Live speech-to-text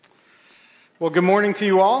Well, good morning to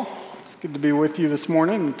you all. It's good to be with you this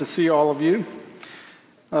morning and to see all of you.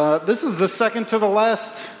 This is the second to the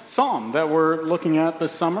last psalm that we're looking at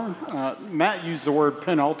this summer. Matt used the word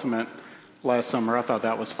penultimate last summer. I thought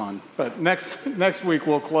that was fun. But next week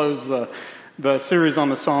we'll close the series on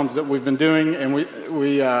the psalms that we've been doing, and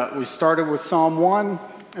we started with Psalm 1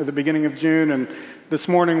 at the beginning of June, and this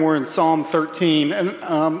morning we're in Psalm 13.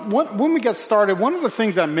 And when we got started, one of the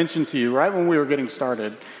things I mentioned to you right when we were getting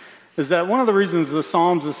started is that one of the reasons the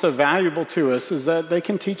Psalms is so valuable to us is that they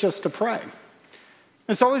can teach us to pray.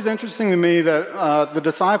 It's always interesting to me that the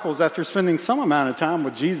disciples, after spending some amount of time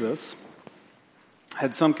with Jesus,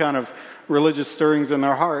 had some kind of religious stirrings in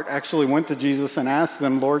their heart, actually went to Jesus and asked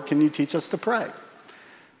them, Lord, can you teach us to pray?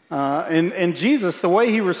 And Jesus, the way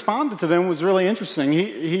he responded to them was really interesting.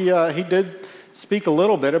 He did speak a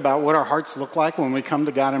little bit about what our hearts look like when we come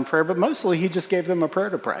to God in prayer, but mostly he just gave them a prayer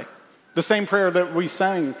to pray. The same prayer that we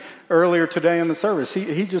sang earlier today in the service.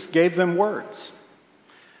 He just gave them words.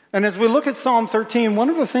 And as we look at Psalm 13, one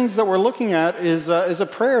of the things that we're looking at is a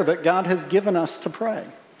prayer that God has given us to pray,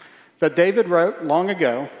 that David wrote long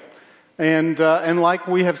ago. And like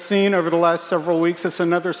we have seen over the last several weeks, it's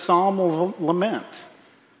another psalm of lament.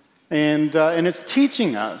 And it's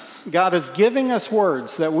teaching us, God is giving us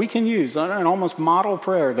words that we can use, an almost model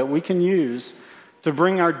prayer that we can use to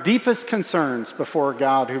bring our deepest concerns before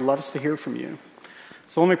God who loves to hear from you.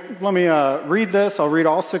 So let me read this. I'll read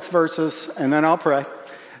all 6 verses, and then I'll pray,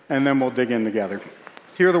 and then we'll dig in together.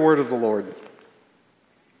 Hear the word of the Lord.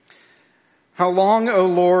 How long, O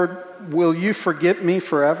Lord, will you forget me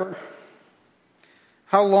forever?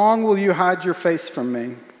 How long will you hide your face from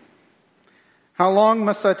me? How long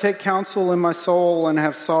must I take counsel in my soul and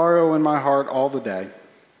have sorrow in my heart all the day?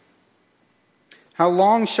 How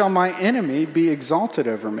long shall my enemy be exalted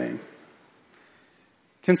over me?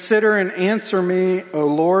 Consider and answer me, O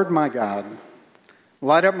Lord my God.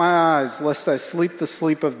 Light up my eyes, lest I sleep the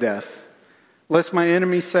sleep of death. Lest my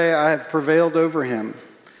enemy say, I have prevailed over him.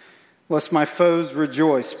 Lest my foes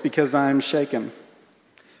rejoice because I am shaken.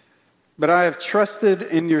 But I have trusted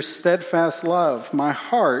in your steadfast love. My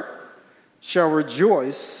heart shall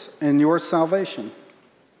rejoice in your salvation.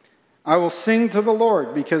 I will sing to the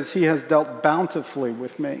Lord because he has dealt bountifully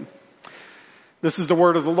with me. This is the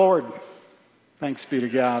word of the Lord. Thanks be to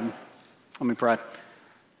God. Let me pray.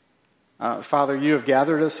 Father, you have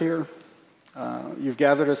gathered us here. You've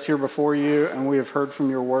gathered us here before you, and we have heard from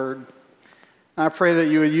your word. I pray that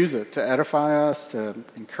you would use it to edify us, to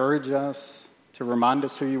encourage us, to remind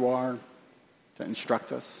us who you are, to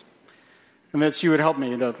instruct us. And that you would help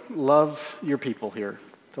me to love your people here,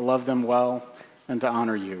 to love them well, and to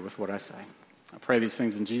honor you with what I say. I pray these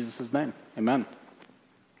things in Jesus' name. Amen.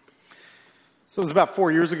 So it was about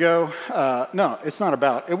 4 years ago. No, it's not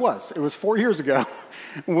about. It was 4 years ago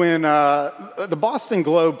when the Boston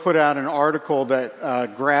Globe put out an article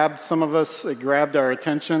that grabbed some of us. It grabbed our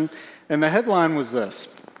attention. And the headline was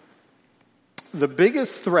this: the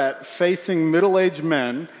biggest threat facing middle-aged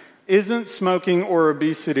men isn't smoking or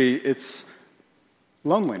obesity, it's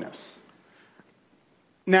loneliness.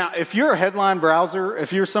 Now, if you're a headline browser,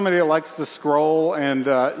 if you're somebody that likes to scroll and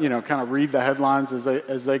kind of read the headlines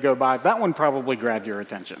as they go by, that one probably grabbed your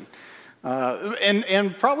attention,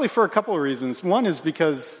 and probably for a couple of reasons. One is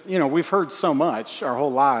because we've heard so much our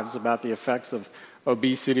whole lives about the effects of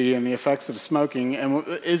obesity and the effects of smoking, and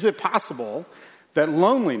is it possible that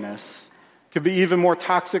loneliness could be even more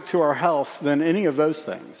toxic to our health than any of those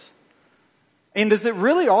things? And is it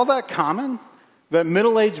really all that common that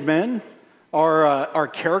middle-aged men are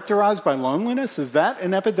characterized by loneliness? Is that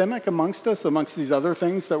an epidemic amongst us, amongst these other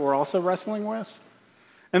things that we're also wrestling with?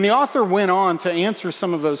 And the author went on to answer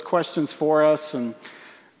some of those questions for us, and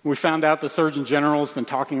we found out the Surgeon General has been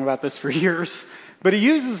talking about this for years. But he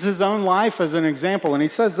uses his own life as an example, and he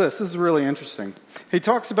says this is really interesting. He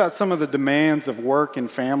talks about some of the demands of work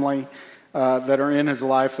and family that are in his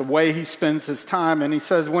life, the way he spends his time, and he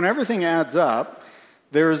says, when everything adds up,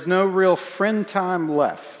 there is no real friend time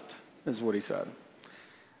left, is what he said.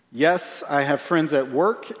 Yes, I have friends at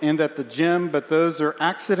work and at the gym, but those are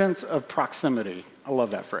accidents of proximity. I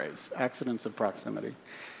love that phrase, accidents of proximity.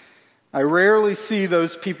 I rarely see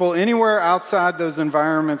those people anywhere outside those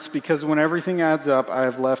environments because when everything adds up, I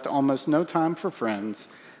have left almost no time for friends.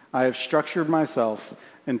 I have structured myself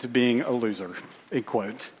into being a loser, a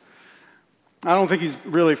quote. I don't think he's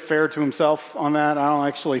really fair to himself on that. I don't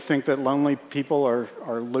actually think that lonely people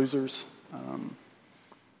are losers.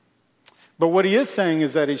 But what he is saying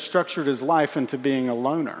is that he structured his life into being a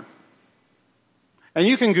loner. And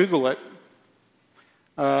you can Google it.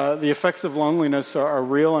 The effects of loneliness are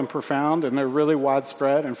real and profound, and they're really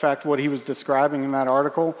widespread. In fact, what he was describing in that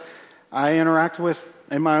article I interact with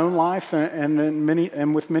in my own life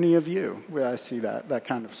and with many of you. Where I see that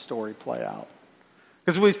kind of story play out.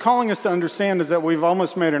 Because what he's calling us to understand is that we've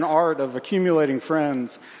almost made an art of accumulating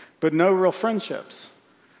friends, but no real friendships.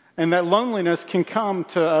 And that loneliness can come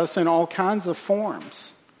to us in all kinds of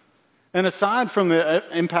forms. And aside from the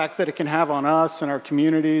impact that it can have on us and our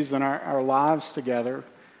communities and our lives together,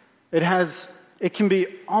 it can be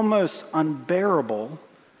almost unbearable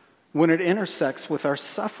when it intersects with our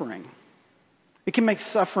suffering. It can make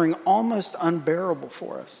suffering almost unbearable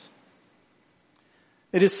for us.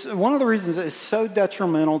 It is one of the reasons it is so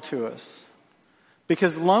detrimental to us,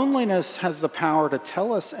 because loneliness has the power to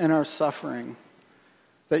tell us in our suffering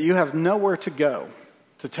that you have nowhere to go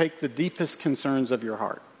to take the deepest concerns of your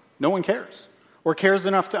heart. No one cares, or cares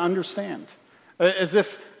enough to understand. As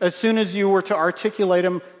if as soon as you were to articulate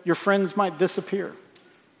them, your friends might disappear.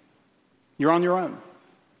 You're on your own.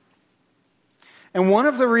 And one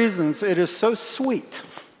of the reasons it is so sweet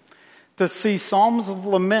to see psalms of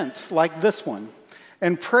lament like this one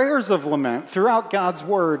and prayers of lament throughout God's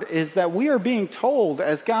word is that we are being told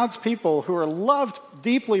as God's people who are loved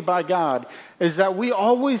deeply by God is that we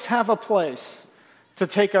always have a place to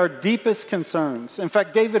take our deepest concerns. In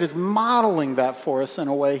fact, David is modeling that for us in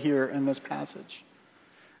a way here in this passage.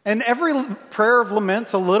 And every prayer of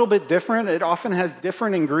lament's a little bit different. It often has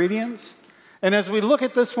different ingredients. And as we look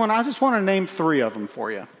at this one, I just want to name 3 of them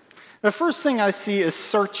for you. The first thing I see is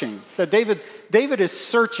searching. That David is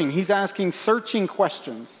searching. He's asking searching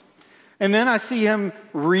questions. And then I see him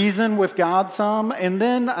reason with God some. And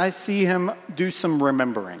then I see him do some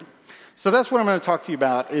remembering. So that's what I'm going to talk to you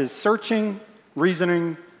about is searching,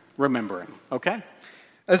 reasoning, remembering. Okay?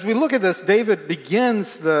 As we look at this, David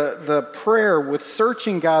begins the prayer with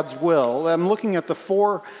searching God's will. I'm looking at the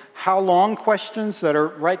 4 how long questions that are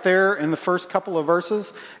right there in the first couple of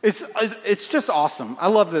verses. It's just awesome. I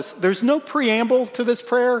love this. There's no preamble to this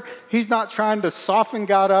prayer. He's not trying to soften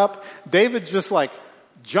God up. David just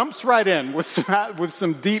jumps right in with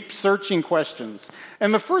some deep searching questions.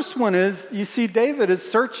 And the first one is, you see David is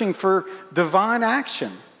searching for divine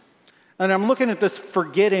action. And I'm looking at this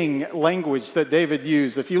forgetting language that David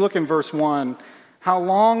used. If you look in verse 1, how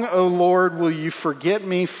long, O Lord, will you forget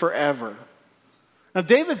me forever? Now,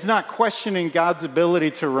 David's not questioning God's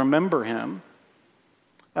ability to remember him.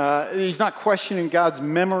 He's not questioning God's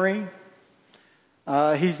memory.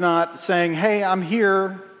 He's not saying, hey, I'm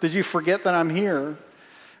here. Did you forget that I'm here?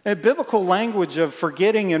 A biblical language of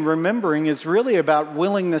forgetting and remembering is really about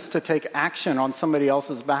willingness to take action on somebody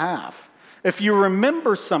else's behalf. If you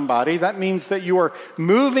remember somebody, that means that you are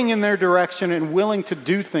moving in their direction and willing to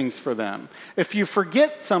do things for them. If you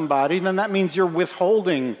forget somebody, then that means you're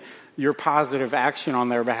withholding your positive action on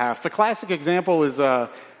their behalf. The classic example is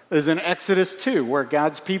in Exodus 2, where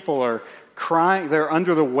God's people are crying. They're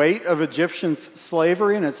under the weight of Egyptian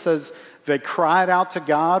slavery, and it says they cried out to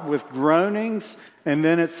God with groanings, and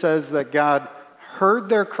then it says that God heard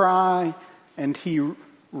their cry, and he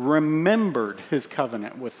remembered his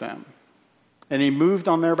covenant with them. And he moved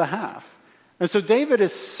on their behalf. And so David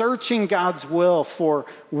is searching God's will for,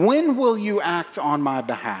 when will you act on my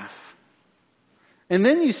behalf? And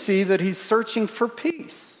then you see that he's searching for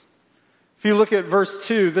peace. If you look at verse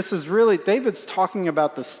 2, this is really, David's talking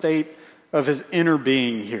about the state of his inner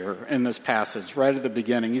being here in this passage, right at the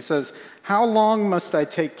beginning. He says, how long must I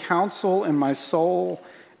take counsel in my soul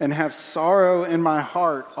and have sorrow in my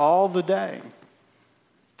heart all the day?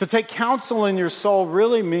 To take counsel in your soul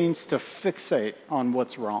really means to fixate on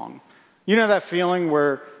what's wrong. You know that feeling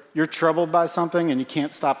where you're troubled by something and you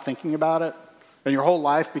can't stop thinking about it? And your whole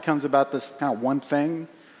life becomes about this kind of one thing?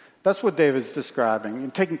 That's what David's describing.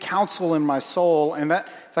 And taking counsel in my soul, and that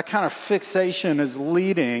kind of fixation is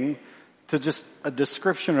leading to just a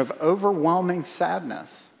description of overwhelming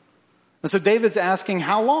sadness. And so David's asking,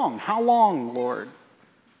 how long? How long, Lord,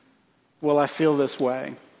 will I feel this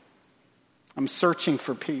way? I'm searching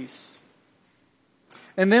for peace.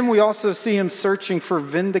 And then we also see him searching for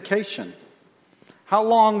vindication. How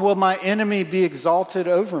long will my enemy be exalted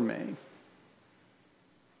over me?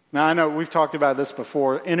 Now, I know we've talked about this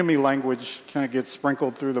before. Enemy language kind of gets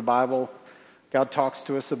sprinkled through the Bible. God talks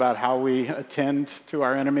to us about how we attend to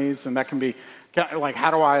our enemies, and that can be kind of like,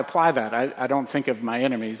 how do I apply that? I don't think of my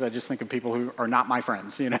enemies. I just think of people who are not my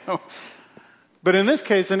friends, you know. But in this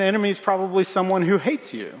case, an enemy is probably someone who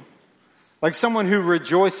hates you. Like someone who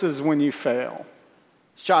rejoices when you fail.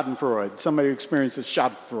 Schadenfreude. Somebody who experiences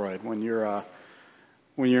Schadenfreude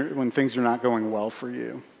when things are not going well for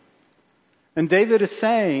you. And David is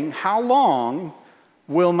saying, how long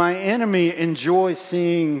will my enemy enjoy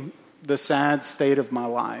seeing the sad state of my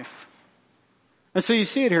life? And so you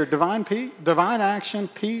see it here, divine peace, divine action,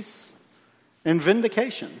 peace, and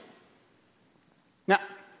vindication. Now,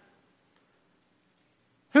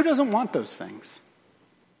 who doesn't want those things?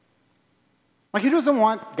 Like, who doesn't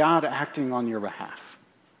want God acting on your behalf?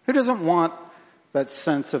 Who doesn't want that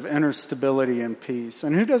sense of inner stability and peace?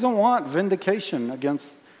 And who doesn't want vindication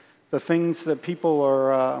against the things that people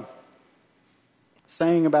are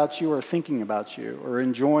saying about you or thinking about you or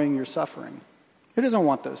enjoying your suffering? Who doesn't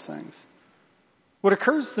want those things? What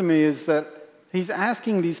occurs to me is that he's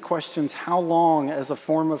asking these questions, how long, as a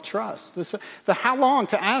form of trust. The how long,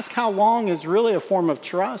 to ask how long is really a form of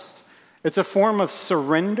trust. It's a form of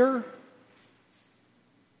surrender.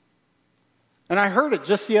 And I heard it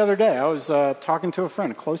just the other day. I was talking to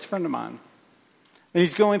a close friend of mine. And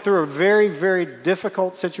he's going through a very, very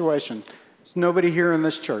difficult situation. There's nobody here in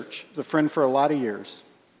this church. He's a friend for a lot of years.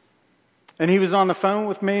 And he was on the phone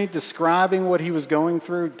with me describing what he was going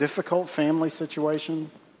through, difficult family situation.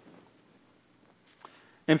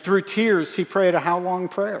 And through tears, he prayed a how long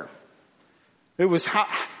prayer. It was,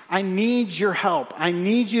 I need your help. I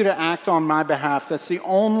need you to act on my behalf. That's the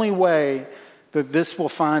only way that this will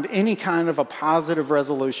find any kind of a positive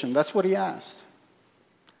resolution. That's what he asked.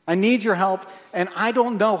 I need your help, and I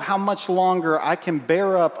don't know how much longer I can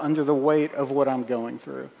bear up under the weight of what I'm going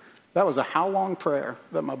through. That was a how long prayer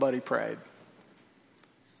that my buddy prayed.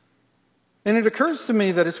 And it occurs to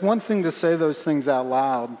me that it's one thing to say those things out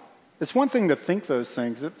loud. It's one thing to think those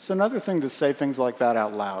things. It's another thing to say things like that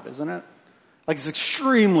out loud, isn't it? Like, it's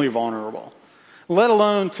extremely vulnerable. Let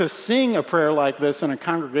alone to sing a prayer like this in a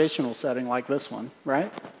congregational setting like this one,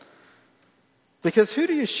 right? Because who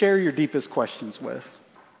do you share your deepest questions with?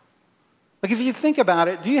 Like, if you think about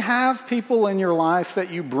it, do you have people in your life that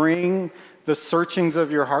you bring the searchings of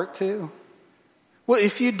your heart to? Well,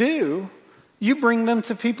 if you do, you bring them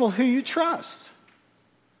to people who you trust.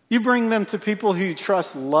 You bring them to people who you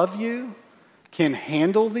trust love you, can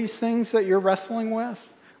handle these things that you're wrestling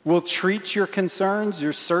with, will treat your concerns,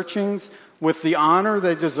 your searchings with the honor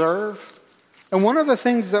they deserve. And one of the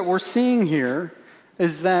things that we're seeing here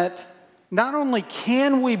is that not only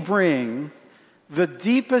can we bring the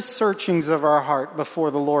deepest searchings of our heart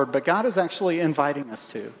before the Lord, but God is actually inviting us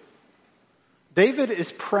to. David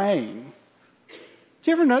is praying.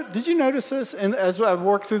 Did you notice this? And as I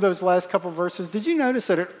worked through those last couple of verses, did you notice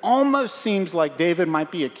that it almost seems like David might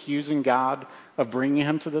be accusing God of bringing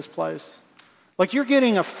him to this place? Like, you're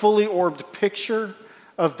getting a fully orbed picture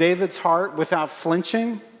of David's heart without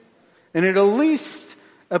flinching, and it at least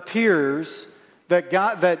appears that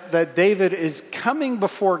that David is coming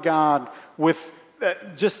before God with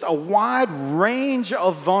just a wide range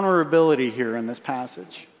of vulnerability here in this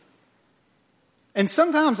passage. And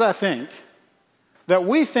sometimes I think that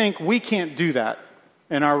we think we can't do that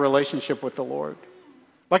in our relationship with the Lord.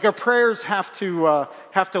 Like, our prayers have to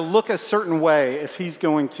look a certain way if He's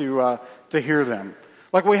going to hear them.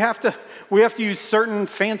 Like, we have to use certain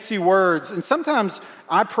fancy words. And sometimes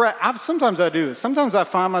sometimes I do this. Sometimes I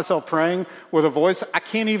find myself praying with a voice I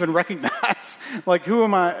can't even recognize. Like, who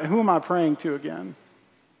am I praying to again?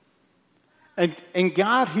 And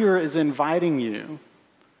God here is inviting you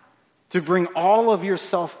to bring all of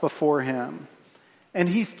yourself before Him. And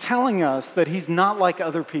He's telling us that He's not like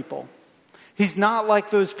other people. He's not like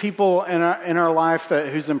those people in our life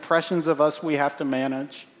whose impressions of us we have to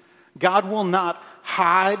manage. God will not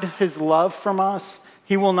hide His love from us.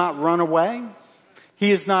 He will not run away.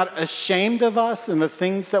 He is not ashamed of us and the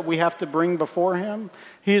things that we have to bring before Him.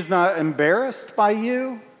 He is not embarrassed by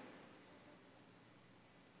you.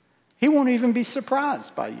 He won't even be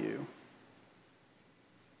surprised by you.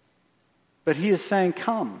 But He is saying,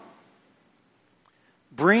 come.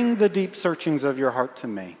 Bring the deep searchings of your heart to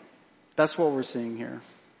me. That's what we're seeing here.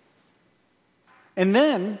 And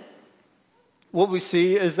then what we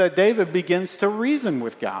see is that David begins to reason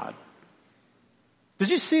with God. Did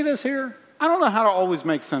you see this here? I don't know how to always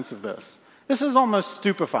make sense of this. This is almost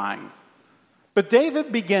stupefying. But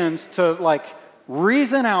David begins to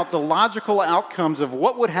reason out the logical outcomes of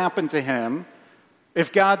what would happen to him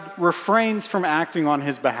if God refrains from acting on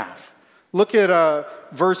his behalf. Look at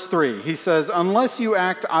verse 3. He says, unless you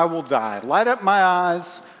act, I will die. Light up my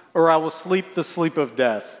eyes, or I will sleep the sleep of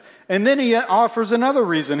death. And then he offers another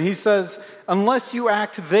reason. He says, unless you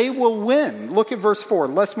act, they will win. Look at verse 4.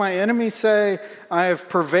 Lest my enemies say, I have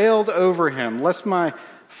prevailed over him. Lest my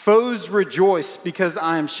foes rejoice because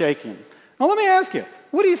I am shaken. Now let me ask you,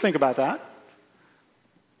 what do you think about that?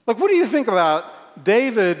 What do you think about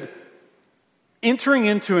David entering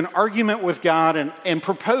into an argument with God and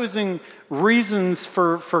proposing reasons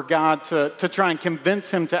for God to try and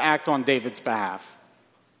convince him to act on David's behalf?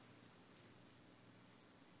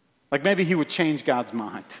 Maybe he would change God's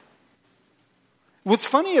mind. What's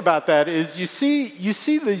funny about that is you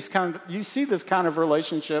see this kind of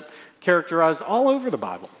relationship characterized all over the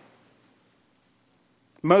Bible.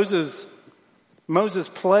 Moses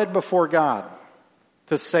pled before God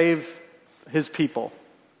to save his people.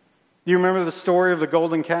 You remember the story of the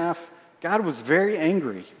golden calf? God was very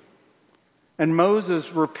angry. And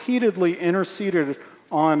Moses repeatedly interceded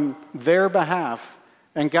on their behalf,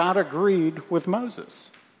 and God agreed with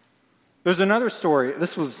Moses. There's another story.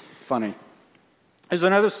 This was funny. There's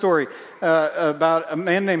another story about a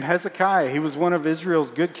man named Hezekiah. He was one of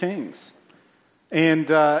Israel's good kings. And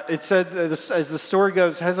it said, as the story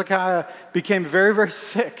goes, Hezekiah became very, very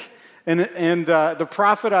sick. And the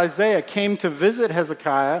prophet Isaiah came to visit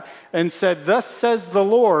Hezekiah and said, "Thus says the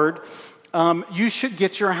Lord, you should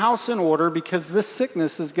get your house in order because this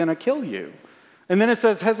sickness is going to kill you." And then it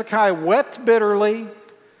says Hezekiah wept bitterly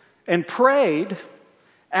and prayed,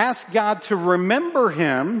 asked God to remember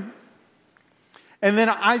him. And then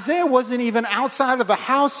Isaiah wasn't even outside of the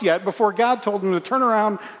house yet before God told him to turn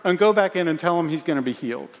around and go back in and tell him he's going to be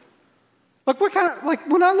healed.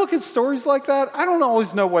 When I look at stories like that, I don't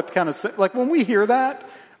always know what kind of, when we hear that,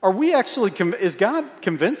 are we actually, is God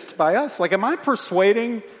convinced by us? Am I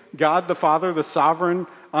persuading God the Father, the sovereign,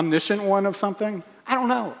 omniscient one of something? I don't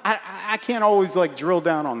know. I can't always drill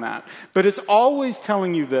down on that. But it's always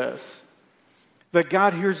telling you this, that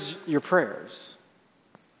God hears your prayers.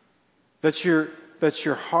 That's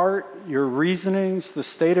your heart, your reasonings, the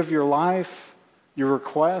state of your life, your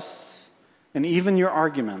requests, and even your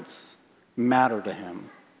arguments matter to him.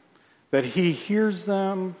 That he hears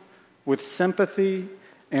them with sympathy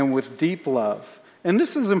and with deep love. And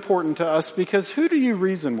this is important to us because who do you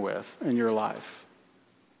reason with in your life?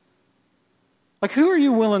 Who are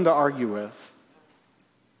you willing to argue with?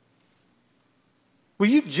 Will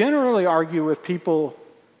you generally argue with people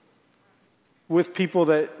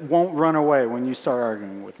that won't run away when you start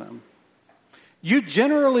arguing with them? You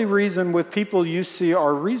generally reason with people you see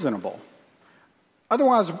are reasonable.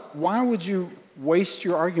 Otherwise, why would you waste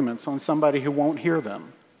your arguments on somebody who won't hear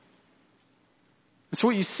them? So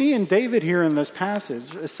what you see in David here in this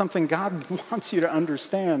passage is something God wants you to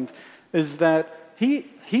understand, is that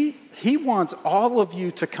he wants all of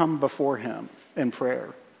you to come before him in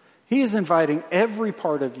prayer. He is inviting every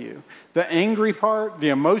part of you. The angry part, the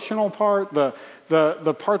emotional part,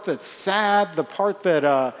 the part that's sad, the part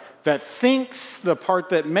that thinks, the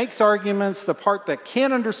part that makes arguments, the part that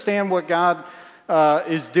can't understand what God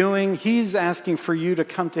is doing. He's asking for you to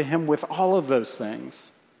come to him with all of those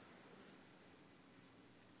things.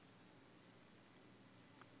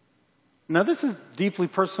 Now, this is deeply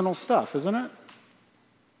personal stuff, isn't it?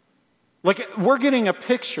 We're getting a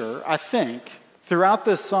picture, I think, throughout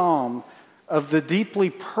this psalm of the deeply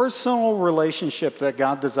personal relationship that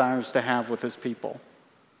God desires to have with his people.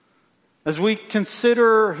 As we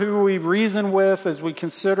consider who we reason with, as we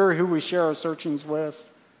consider who we share our searchings with,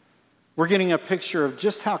 we're getting a picture of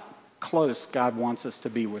just how close God wants us to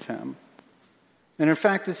be with him. And in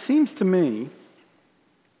fact, it seems to me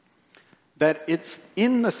that it's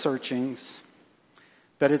in the searchings,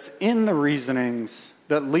 that it's in the reasonings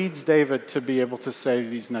that leads David to be able to say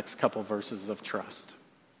these next couple verses of trust.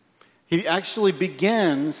 He actually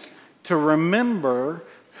begins to remember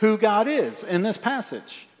who God is in this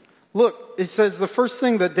passage. Look, it says the first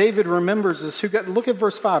thing that David remembers is who God. Look at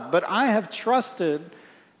verse 5. But I have trusted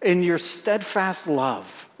in your steadfast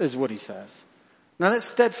love, is what he says. Now that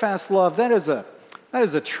steadfast love, that is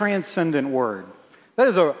a transcendent word. That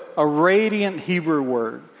is a radiant Hebrew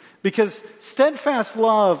word. Because steadfast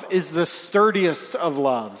love is the sturdiest of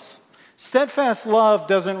loves. Steadfast love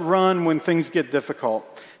doesn't run when things get difficult.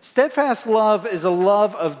 Steadfast love is a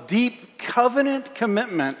love of deep covenant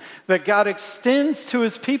commitment that God extends to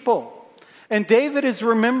his people. And David is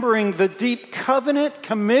remembering the deep covenant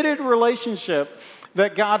committed relationship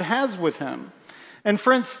that God has with him. And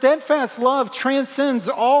friends, steadfast love transcends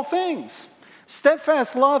all things.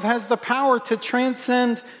 Steadfast love has the power to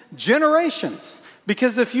transcend generations.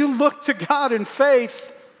 Because if you look to God in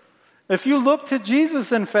faith, if you look to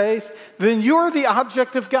Jesus in faith, then you're the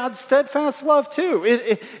object of God's steadfast love too.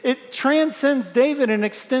 It transcends David and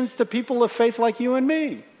extends to people of faith like you and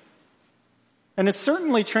me. And it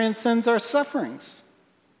certainly transcends our sufferings.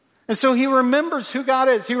 And so he remembers who God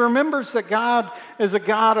is. He remembers that God is a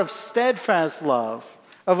God of steadfast love,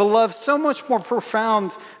 of a love so much more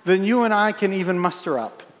profound than you and I can even muster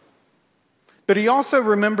up. But he also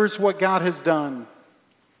remembers what God has done.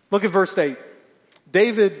 Look at verse 8.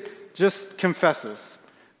 David just confesses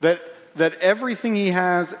that everything he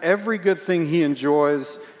has, every good thing he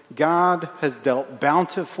enjoys, God has dealt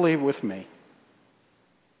bountifully with me.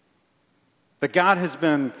 That God has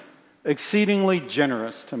been exceedingly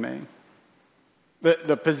generous to me.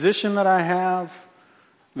 The position that I have,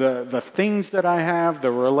 the things that I have,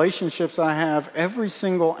 the relationships I have, every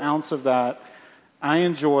single ounce of that I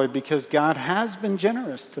enjoy because God has been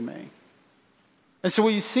generous to me. And so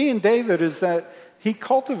what you see in David is that he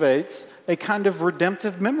cultivates a kind of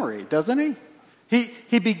redemptive memory, doesn't he?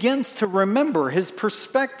 He begins to remember. His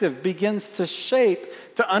perspective begins to shape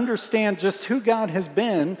to understand just who God has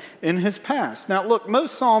been in his past. Now, look,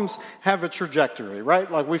 most Psalms have a trajectory,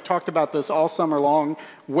 right? Like we've talked about this all summer long,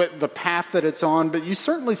 with the path that it's on, but you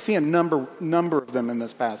certainly see a number of them in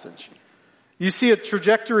this passage. You see a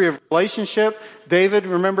trajectory of relationship.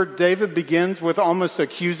 Remember, David begins with almost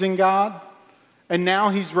accusing God, and now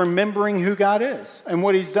he's remembering who God is and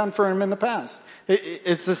what he's done for him in the past.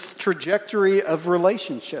 It's this trajectory of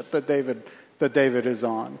relationship that David is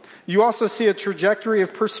on. You also see a trajectory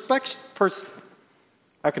of perception.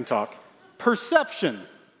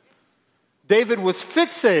 David was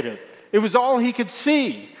fixated. It was all he could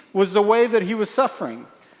see was the way that he was suffering.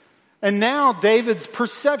 And now David's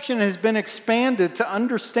perception has been expanded to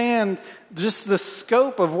understand just the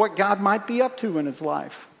scope of what God might be up to in his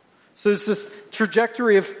life. So there's this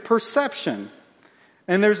trajectory of perception.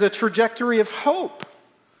 And there's a trajectory of hope.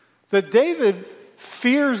 That David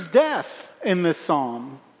fears death in this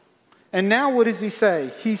psalm. And now what does he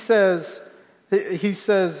say? He says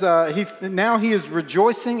now he is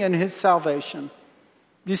rejoicing in his salvation.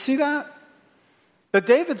 Do you see that? That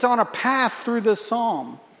David's on a path through this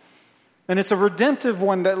psalm. And it's a redemptive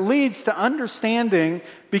one that leads to understanding,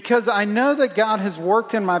 because I know that God has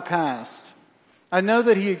worked in my past. I know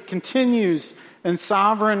that he continues in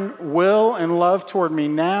sovereign will and love toward me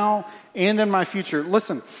now and in my future.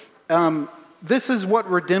 Listen, this is what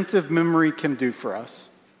redemptive memory can do for us.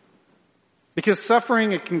 Because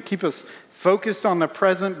suffering, it can keep us focused on the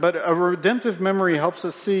present, but a redemptive memory helps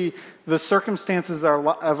us see the circumstances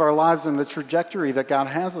of our lives and the trajectory that God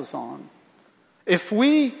has us on. If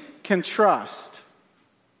we can trust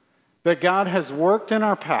that God has worked in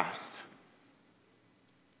our past,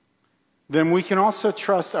 then we can also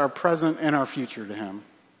trust our present and our future to him.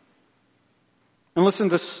 And listen,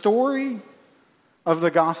 the story of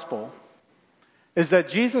the gospel is that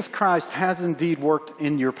Jesus Christ has indeed worked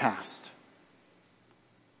in your past.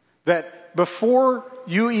 That before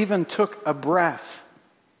you even took a breath,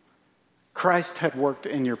 Christ had worked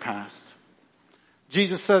in your past.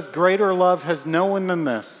 Jesus says, greater love has no one than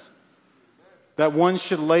this, that one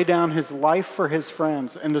should lay down his life for his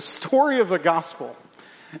friends. And the story of the gospel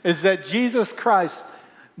is that Jesus Christ,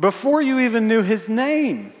 before you even knew his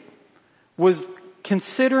name, was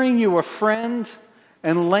considering you a friend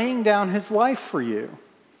and laying down his life for you.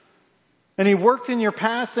 And he worked in your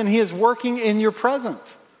past, and he is working in your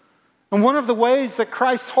present. And one of the ways that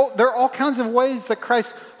there are all kinds of ways that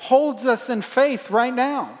Christ holds us in faith right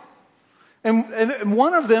now. And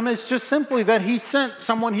one of them is just simply that he sent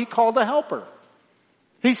someone he called a helper.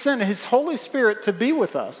 He sent his Holy Spirit to be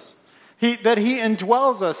with us. That he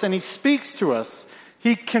indwells us and he speaks to us.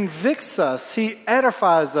 He convicts us. He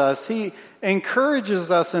edifies us. He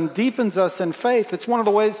encourages us and deepens us in faith. It's one of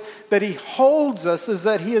the ways that he holds us, is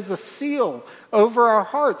that he is a seal over our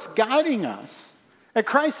hearts, guiding us. That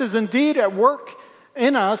Christ is indeed at work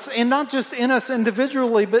in us, and not just in us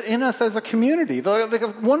individually, but in us as a community.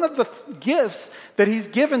 One of the gifts that he's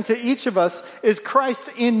given to each of us is Christ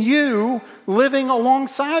in you, living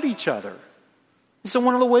alongside each other. So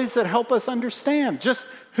one of the ways that help us understand just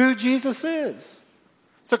who Jesus is.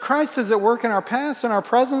 So Christ is at work in our past and our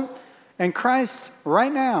present, and Christ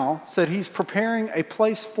right now said he's preparing a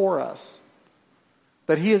place for us.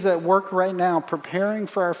 That he is at work right now preparing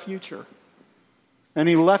for our future. And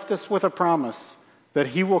he left us with a promise that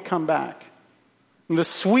he will come back. And the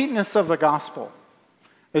sweetness of the gospel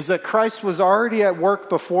is that Christ was already at work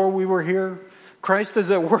before we were here. Christ is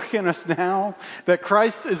at work in us now. That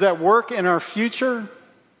Christ is at work in our future.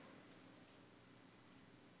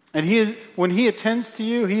 And when he attends to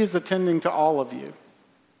you, he is attending to all of you.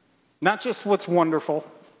 Not just what's wonderful.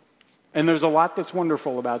 And there's a lot that's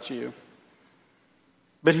wonderful about you.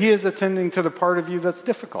 But he is attending to the part of you that's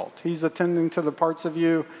difficult. He's attending to the parts of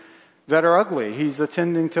you that are ugly. He's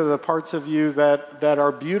attending to the parts of you that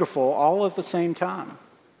are beautiful all at the same time.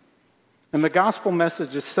 And the gospel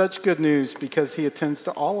message is such good news because he attends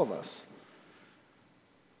to all of us.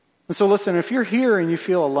 And so listen, if you're here and you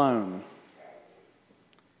feel alone,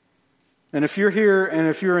 and if you're here and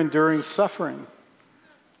if you're enduring suffering,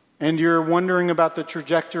 and you're wondering about the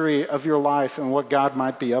trajectory of your life and what God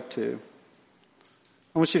might be up to,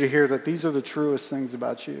 I want you to hear that these are the truest things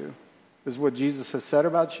about you. Is what Jesus has said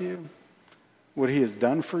about you, what he has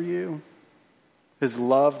done for you, His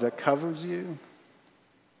love that covers you.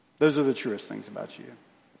 Those are the truest things about you.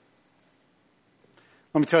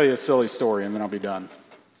 Let me tell you a silly story and then I'll be done.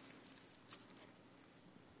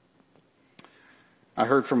 I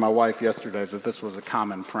heard from my wife yesterday that this was a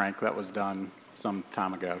common prank that was done some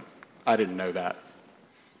time ago. I didn't know that.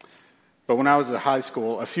 But when I was at high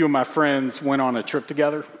school, a few of my friends went on a trip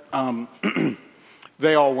together.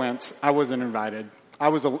 They all went. I wasn't invited. I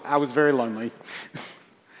was very lonely.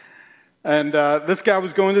 And this guy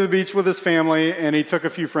was going to the beach with his family, and he took a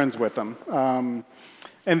few friends with him.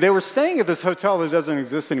 And they were staying at this hotel that doesn't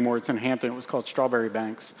exist anymore. It's in Hampton. It was called Strawberry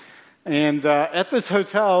Banks. And at this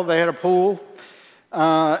hotel, they had a pool,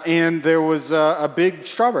 and there was a big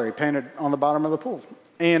strawberry painted on the bottom of the pool.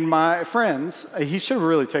 And my friends, he should have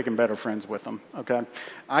really taken better friends with him, okay?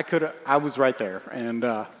 I was right there. And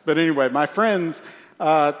but anyway, my friends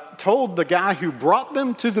told the guy who brought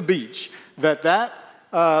them to the beach that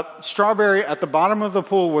strawberry at the bottom of the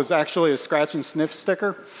pool was actually a scratch and sniff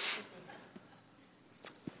sticker.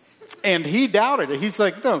 And he doubted it. He's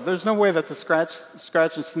like, no, there's no way that's a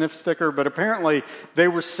scratch and sniff sticker. But apparently they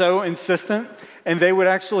were so insistent, and they would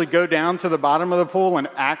actually go down to the bottom of the pool and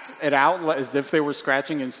act it out as if they were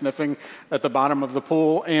scratching and sniffing at the bottom of the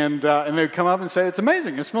pool. And they'd come up and say, it's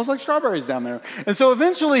amazing. It smells like strawberries down there. And so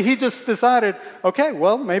eventually he just decided, okay,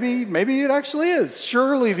 well, maybe it actually is.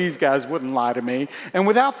 Surely these guys wouldn't lie to me. And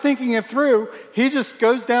without thinking it through, he just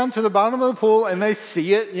goes down to the bottom of the pool, and they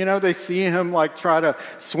see it. You know, they see him like try to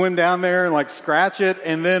swim down there and like scratch it,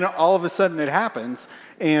 and then all of a sudden it happens,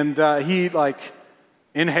 and he like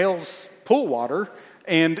inhales pool water,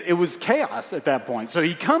 and it was chaos at that point. So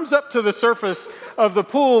he comes up to the surface of the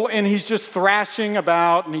pool, and he's just thrashing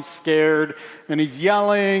about, and he's scared, and he's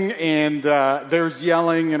yelling, and there's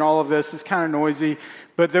yelling, and all of this is kind of noisy.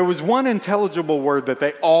 But there was one intelligible word that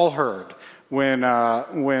they all heard when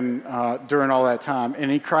during all that time, and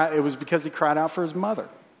he cried. It was because he cried out for his mother.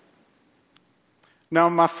 Now,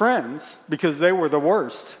 my friends, because they were the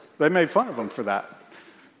worst, they made fun of him for that.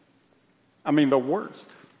 I mean, the worst.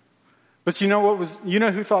 But you know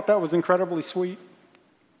who thought that was incredibly sweet?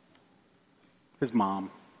 His mom.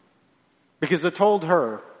 Because it told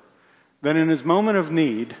her that in his moment of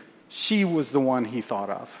need, she was the one he thought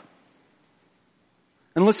of.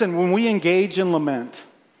 And listen, when we engage in lament,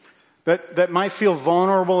 that might feel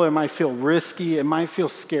vulnerable, it might feel risky, it might feel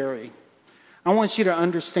scary. I want you to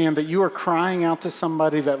understand that you are crying out to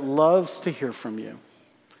somebody that loves to hear from you,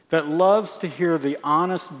 that loves to hear the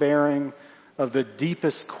honest bearing of the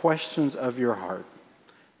deepest questions of your heart.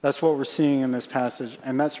 That's what we're seeing in this passage,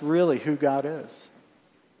 and that's really who God is.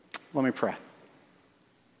 Let me pray.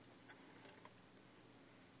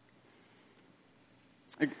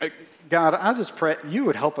 God, I just pray you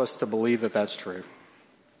would help us to believe that that's true.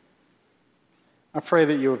 I pray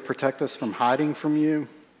that you would protect us from hiding from you.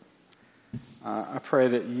 I pray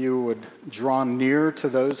that you would draw near to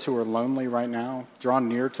those who are lonely right now, draw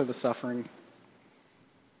near to the suffering,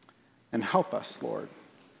 and help us, Lord.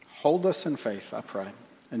 Hold us in faith, I pray.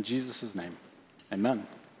 In Jesus' name, amen.